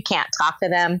 Even if you can't talk to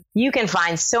them, you can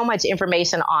find so much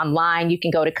information online. You can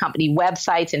go to company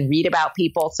websites and read about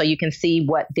people so you can see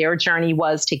what their journey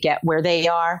was to get where they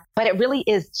are. But it really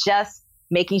is just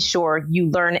making sure you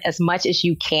learn as much as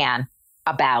you can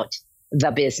about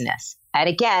the business. And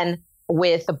again,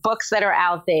 with the books that are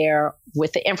out there,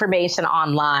 with the information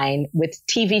online, with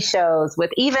TV shows,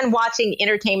 with even watching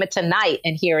Entertainment Tonight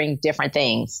and hearing different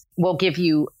things will give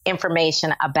you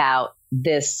information about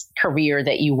this career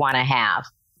that you want to have.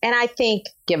 And I think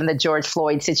given the George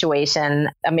Floyd situation,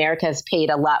 America has paid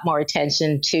a lot more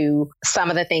attention to some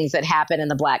of the things that happen in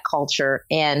the Black culture.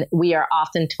 And we are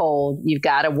often told you've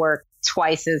got to work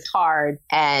twice as hard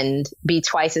and be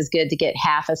twice as good to get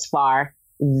half as far.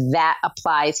 That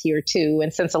applies here too.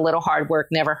 And since a little hard work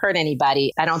never hurt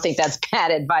anybody, I don't think that's bad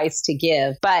advice to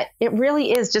give. But it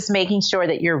really is just making sure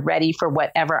that you're ready for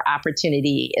whatever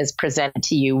opportunity is presented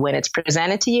to you when it's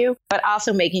presented to you, but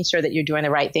also making sure that you're doing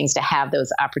the right things to have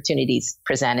those opportunities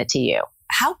presented to you.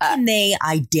 How can they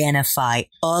identify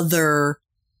other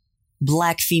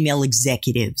Black female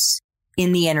executives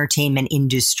in the entertainment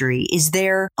industry? Is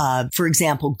there, for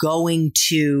example, going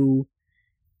to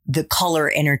the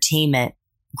Color Entertainment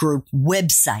Group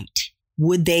website,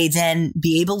 would they then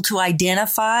be able to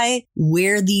identify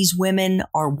where these women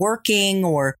are working,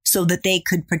 or so that they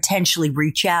could potentially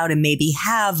reach out and maybe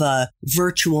have a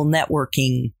virtual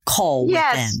networking call with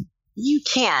them? You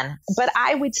can, but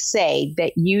I would say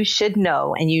that you should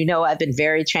know, and you know I've been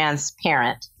very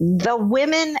transparent, the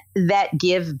women that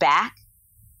give back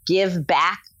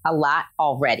a lot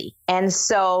already. And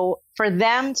so for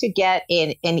them to get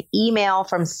an email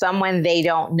from someone they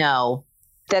don't know,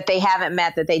 that they haven't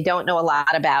met, that they don't know a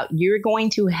lot about, you're going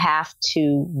to have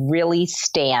to really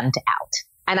stand out.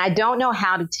 And I don't know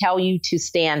how to tell you to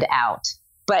stand out,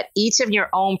 but each of your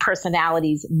own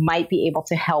personalities might be able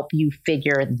to help you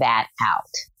figure that out.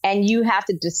 And you have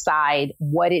to decide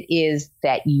what it is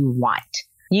that you want.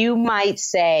 You might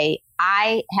say,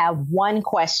 I have one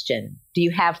question. Do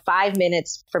you have 5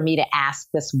 minutes for me to ask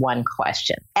this one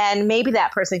question? And maybe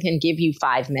that person can give you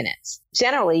 5 minutes.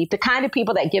 Generally, the kind of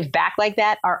people that give back like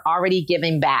that are already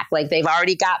giving back. Like they've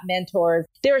already got mentors.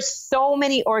 There's so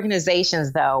many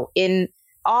organizations, though, in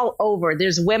all over.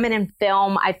 There's Women in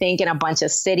Film, I think, in a bunch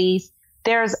of cities.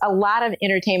 There's a lot of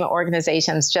entertainment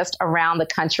organizations just around the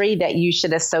country that you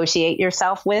should associate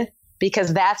yourself with,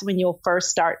 because that's when you'll first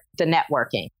start the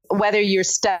networking. Whether you're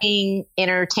studying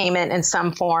entertainment in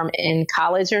some form in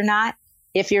college or not,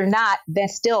 if you're not, then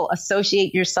still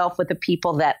associate yourself with the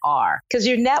people that are. Because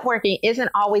your networking isn't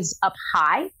always up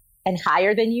high and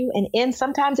higher than you. And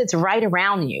sometimes it's right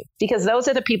around you, because those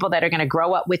are the people that are going to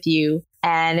grow up with you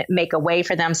and make a way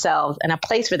for themselves and a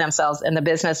place for themselves in the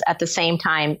business at the same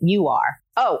time you are.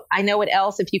 Oh, I know what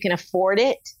else, if you can afford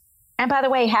it. And by the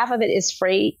way, half of it is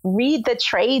free. Read the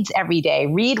trades every day.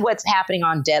 Read what's happening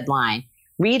on Deadline.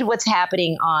 Read what's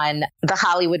happening on The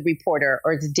Hollywood Reporter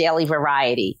or The Daily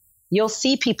Variety. You'll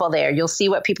see people there. You'll see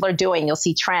what people are doing. You'll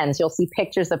see trends. You'll see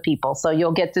pictures of people. So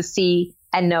you'll get to see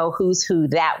and know who's who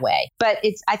that way. But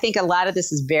I think a lot of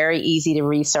this is very easy to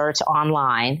research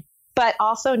online. But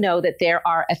also know that there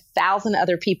are 1,000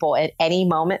 other people at any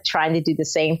moment trying to do the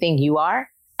same thing you are.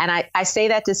 And I say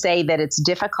that to say that it's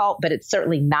difficult, but it's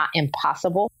certainly not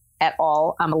impossible at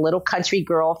all. I'm a little country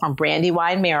girl from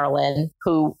Brandywine, Maryland,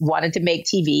 who wanted to make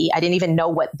TV. I didn't even know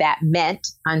what that meant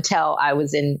until I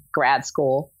was in grad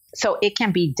school. So it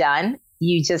can be done.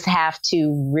 You just have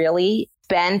to really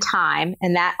spend time.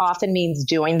 And that often means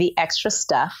doing the extra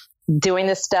stuff, doing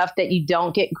the stuff that you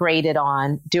don't get graded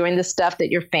on, doing the stuff that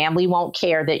your family won't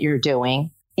care that you're doing.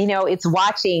 You know, it's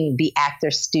watching the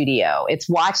Actors Studio. It's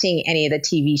watching any of the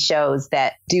TV shows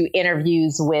that do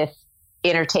interviews with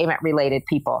entertainment related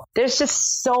people. There's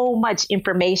just so much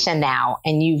information now,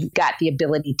 and you've got the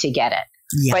ability to get it.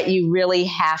 Yeah. But you really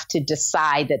have to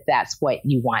decide that that's what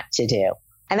you want to do.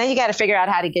 And then you got to figure out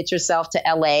how to get yourself to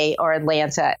LA or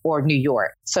Atlanta or New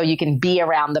York so you can be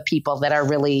around the people that are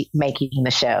really making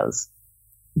the shows.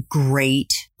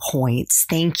 Great points.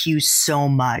 Thank you so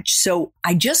much. So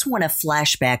I just want to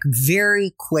flash back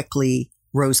very quickly,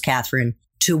 Rose Catherine,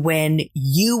 to when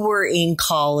you were in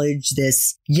college,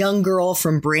 this young girl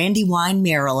from Brandywine,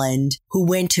 Maryland, who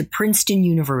went to Princeton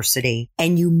University,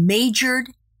 and you majored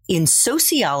in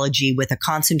sociology with a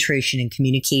concentration in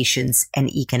communications and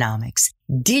economics.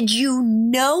 Did you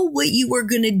know what you were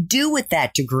going to do with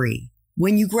that degree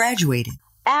when you graduated?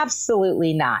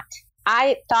 Absolutely not.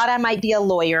 I thought I might be a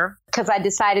lawyer because I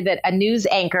decided that a news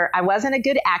anchor, I wasn't a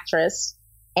good actress,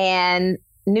 and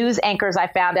news anchors, I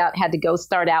found out, had to go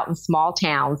start out in small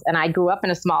towns. And I grew up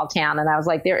in a small town, and I was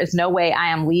like, there is no way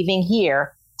I am leaving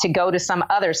here to go to some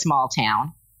other small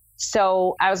town.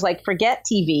 So I was like, forget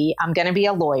TV. I'm going to be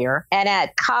a lawyer. And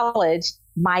at college,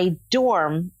 my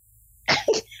dorm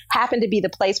happened to be the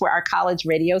place where our college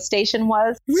radio station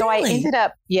was. Really? So I ended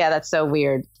up, yeah, that's so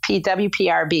weird.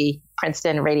 WPRB,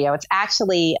 Princeton Radio.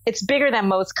 It's bigger than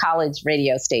most college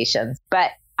radio stations,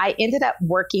 but I ended up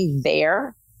working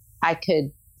there. I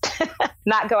could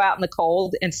not go out in the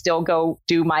cold and still go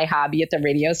do my hobby at the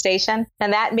radio station.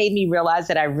 And that made me realize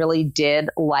that I really did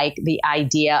like the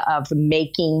idea of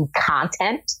making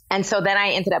content. And so then I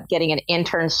ended up getting an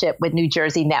internship with New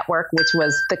Jersey Network, which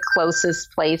was the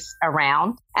closest place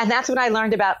around. And that's when I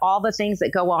learned about all the things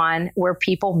that go on where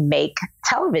people make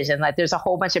television. Like there's a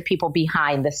whole bunch of people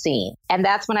behind the scene. And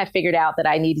that's when I figured out that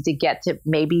I needed to get to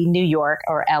maybe New York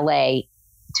or LA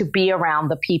to be around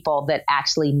the people that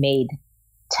actually made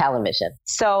television.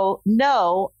 So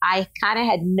no, I kind of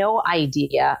had no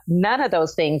idea. None of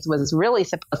those things was really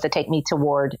supposed to take me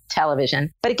toward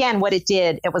television. But again, what it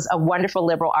did, it was a wonderful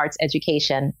liberal arts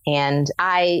education. And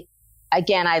I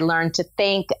again, I learned to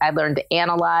think, I learned to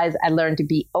analyze, I learned to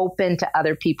be open to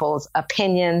other people's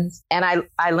opinions, and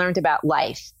I learned about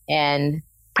life. And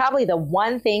probably the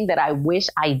one thing that I wish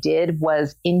I did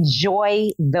was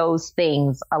enjoy those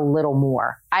things a little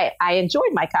more. I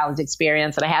enjoyed my college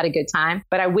experience and I had a good time,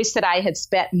 but I wish that I had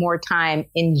spent more time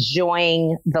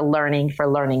enjoying the learning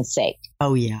for learning's sake.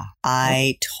 Oh, yeah.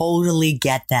 I totally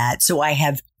get that. So I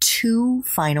have 2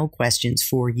 final questions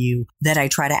for you that I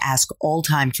try to ask all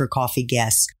Time for Coffee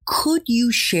guests. Could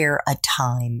you share a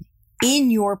time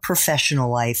in your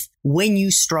professional life when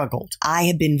you struggled? I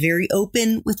have been very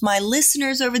open with my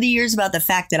listeners over the years about the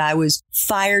fact that I was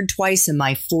fired twice in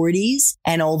my 40s.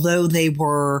 And although they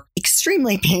were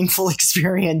extremely painful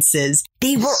experiences,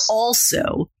 they were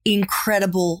also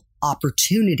incredible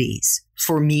opportunities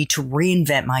for me to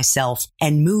reinvent myself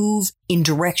and move in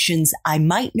directions I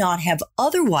might not have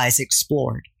otherwise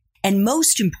explored. And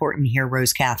most important here,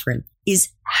 Rose Catherine, is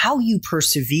how you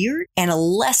persevered and a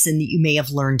lesson that you may have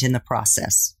learned in the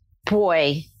process.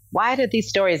 Boy, why do these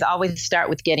stories always start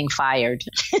with getting fired?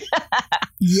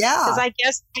 Yeah. Because I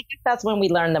guess that's when we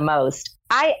learn the most.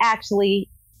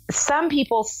 Some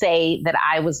people say that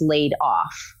I was laid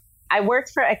off. I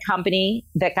worked for a company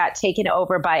that got taken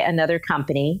over by another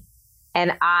company,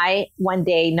 and I one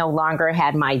day no longer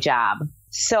had my job.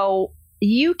 So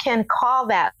you can call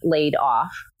that laid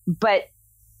off, but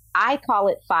I call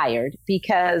it fired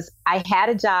because I had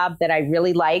a job that I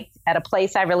really liked at a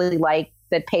place I really liked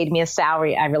that paid me a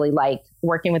salary I really liked,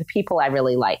 working with people I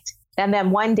really liked. And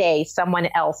then one day someone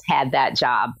else had that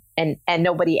job and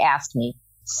nobody asked me.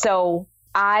 So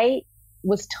I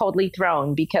was totally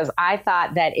thrown because I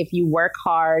thought that if you work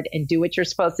hard and do what you're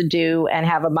supposed to do and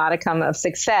have a modicum of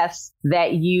success,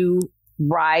 that you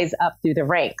rise up through the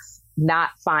ranks, not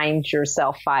find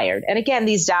yourself fired. And again,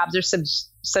 these jobs are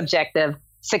subjective.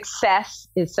 Success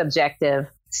is subjective.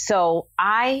 So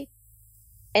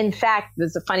in fact,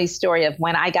 there's a funny story of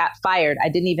when I got fired, I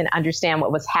didn't even understand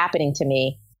what was happening to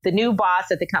me. The new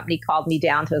boss at the company called me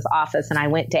down to his office and I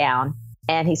went down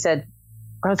and he said,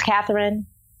 Rose Catherine,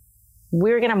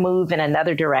 we're going to move in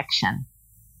another direction.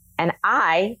 And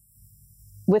I,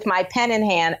 with my pen in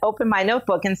hand, opened my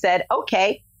notebook and said,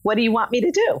 okay, what do you want me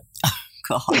to do? Oh,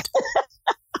 God.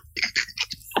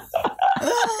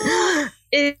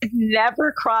 It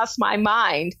never crossed my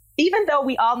mind, even though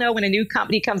we all know when a new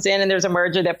company comes in and there's a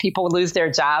merger that people lose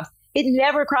their jobs. It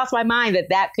never crossed my mind that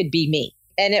that could be me.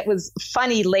 And it was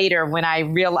funny later when I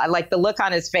realized, like the look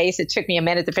on his face, it took me a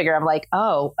minute to figure. I'm like,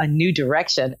 oh, a new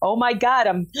direction. Oh my God,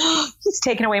 he's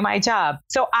taking away my job.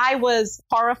 So I was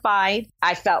horrified.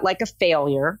 I felt like a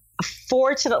failure.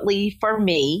 Fortunately for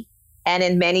me, and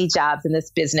in many jobs in this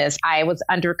business, I was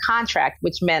under contract,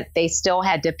 which meant they still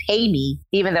had to pay me,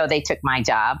 even though they took my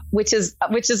job, which is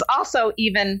also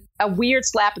even a weird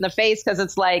slap in the face because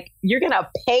it's like, you're going to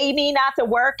pay me not to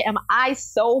work? Am I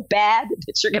so bad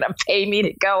that you're going to pay me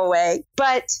to go away?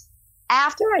 But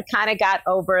after I kind of got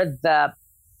over the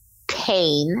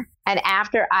pain and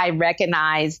after I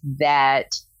recognized that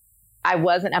I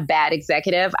wasn't a bad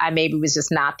executive, I maybe was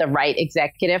just not the right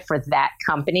executive for that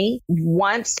company.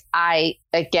 Once I,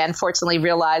 again, fortunately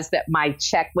realized that my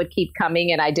check would keep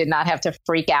coming and I did not have to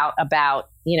freak out about,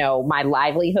 my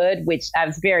livelihood, which I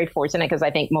was very fortunate because I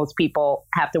think most people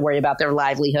have to worry about their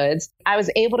livelihoods. I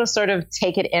was able to sort of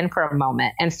take it in for a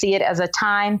moment and see it as a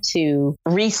time to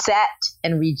reset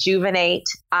and rejuvenate.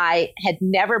 I had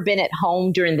never been at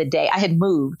home during the day. I had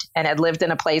moved and had lived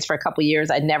in a place for a couple of years.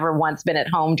 I'd never once been at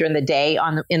home during the day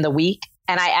in the week.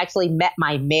 And I actually met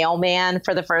my mailman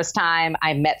for the first time.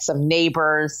 I met some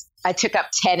neighbors. I took up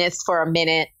tennis for a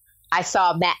minute. I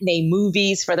saw matinee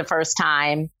movies for the first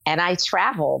time and I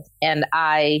traveled and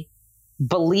I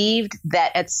believed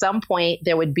that at some point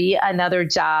there would be another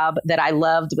job that I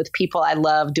loved with people I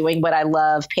love, doing what I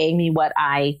love, paying me what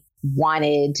I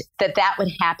wanted, that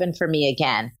would happen for me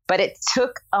again. But it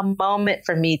took a moment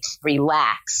for me to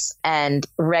relax and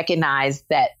recognize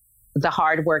that the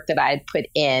hard work that I had put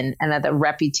in and that the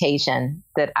reputation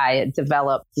that I had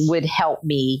developed would help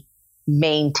me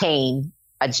maintain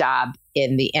a job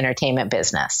in the entertainment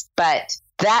business. But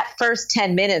that first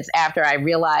 10 minutes after I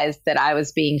realized that I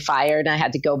was being fired and I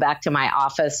had to go back to my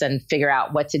office and figure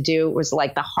out what to do was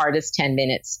like the hardest 10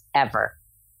 minutes ever.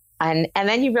 And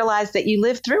then you realize that you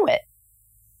lived through it.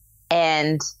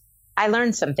 And I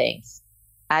learned some things.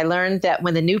 I learned that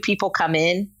when the new people come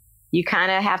in, you kind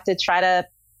of have to try to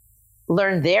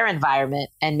learn their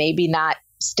environment and maybe not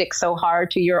stick so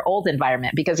hard to your old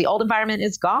environment because the old environment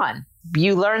is gone.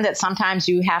 You learn that sometimes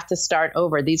you have to start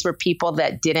over. These were people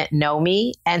that didn't know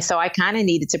me. And so I kind of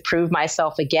needed to prove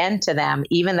myself again to them,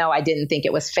 even though I didn't think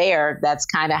it was fair. That's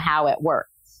kind of how it works.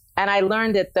 And I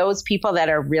learned that those people that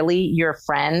are really your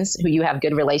friends, who you have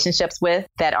good relationships with,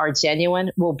 that are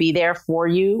genuine, will be there for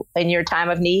you in your time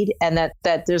of need. And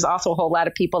that there's also a whole lot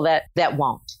of people that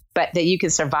won't, but that you can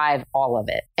survive all of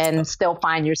it and still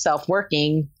find yourself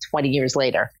working 20 years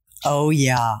later. Oh,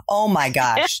 yeah. Oh, my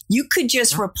gosh. You could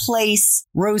just replace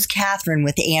Rose Catherine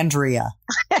with Andrea.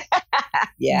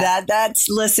 Yeah.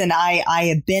 Listen,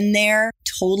 I have been there.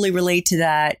 Totally relate to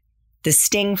that. The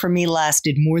sting for me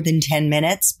lasted more than 10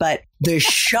 minutes, but the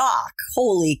shock,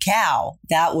 holy cow,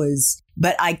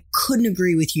 but I couldn't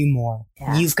agree with you more.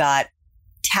 Yeah. You've got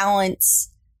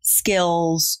talents,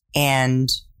 skills, and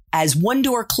as one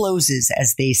door closes,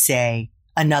 as they say,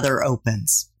 another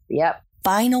opens. Yep.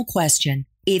 Final question.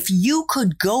 If you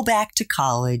could go back to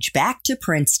college, back to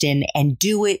Princeton, and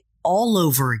do it all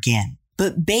over again,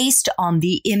 but based on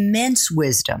the immense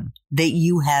wisdom that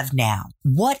you have now,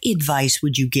 what advice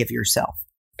would you give yourself?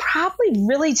 Probably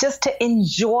really just to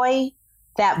enjoy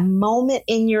that moment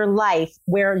in your life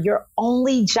where your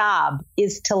only job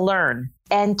is to learn,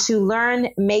 and to learn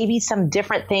maybe some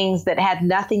different things that had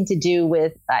nothing to do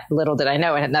with, little did I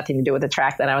know it had nothing to do with the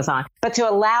track that I was on, but to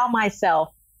allow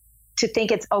myself to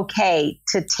think it's okay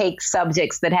to take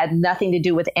subjects that had nothing to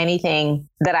do with anything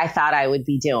that I thought I would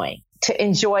be doing, to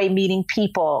enjoy meeting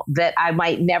people that I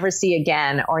might never see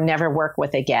again or never work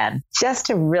with again, just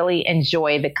to really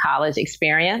enjoy the college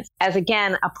experience as,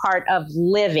 again, a part of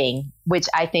living, which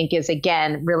I think is,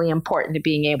 again, really important to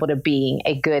being able to be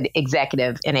a good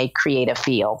executive in a creative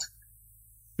field.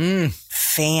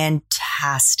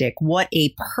 Fantastic. What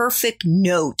a perfect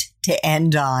note to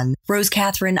end on. Rose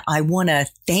Catherine, I want to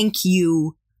thank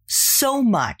you so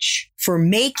much for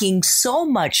making so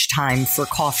much time for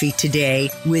coffee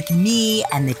today with me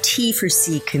and the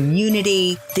T4C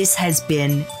community. This has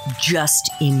been just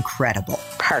incredible.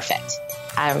 Perfect.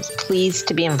 I was pleased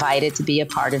to be invited to be a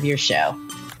part of your show.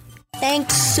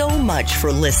 Thanks so much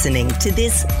for listening to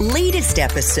this latest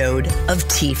episode of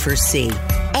T4C.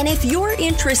 And if you're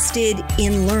interested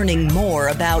in learning more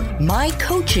about my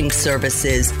coaching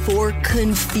services for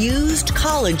confused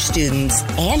college students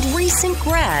and recent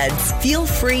grads, feel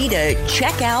free to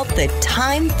check out the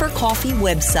Time for Coffee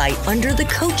website under the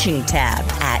coaching tab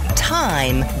at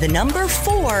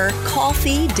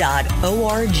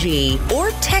time4coffee.org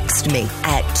or text me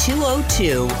at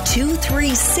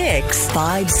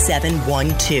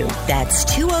 202-236-5712. That's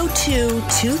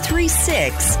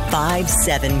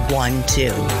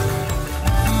 202-236-5712.